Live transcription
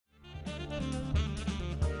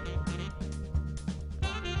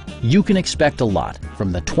You can expect a lot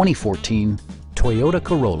from the 2014 Toyota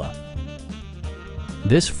Corolla.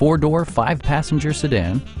 This four-door, five-passenger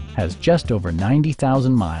sedan has just over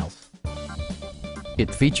 90,000 miles.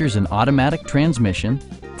 It features an automatic transmission,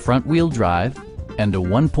 front-wheel drive, and a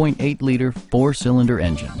 1.8-liter four-cylinder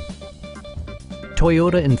engine.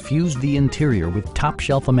 Toyota infused the interior with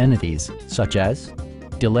top-shelf amenities such as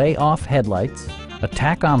delay-off headlights, a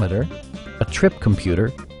tachometer, a trip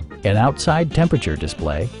computer, an outside temperature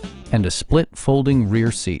display, and a split folding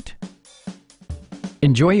rear seat.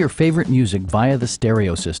 Enjoy your favorite music via the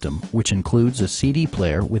stereo system, which includes a CD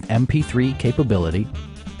player with MP3 capability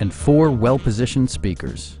and four well-positioned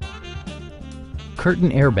speakers.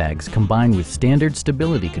 Curtain airbags combine with standard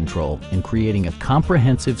stability control in creating a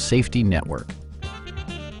comprehensive safety network.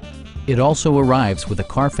 It also arrives with a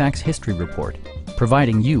Carfax history report,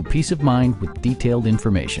 providing you peace of mind with detailed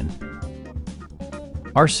information.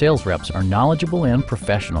 Our sales reps are knowledgeable and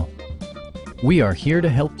professional. We are here to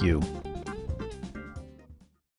help you.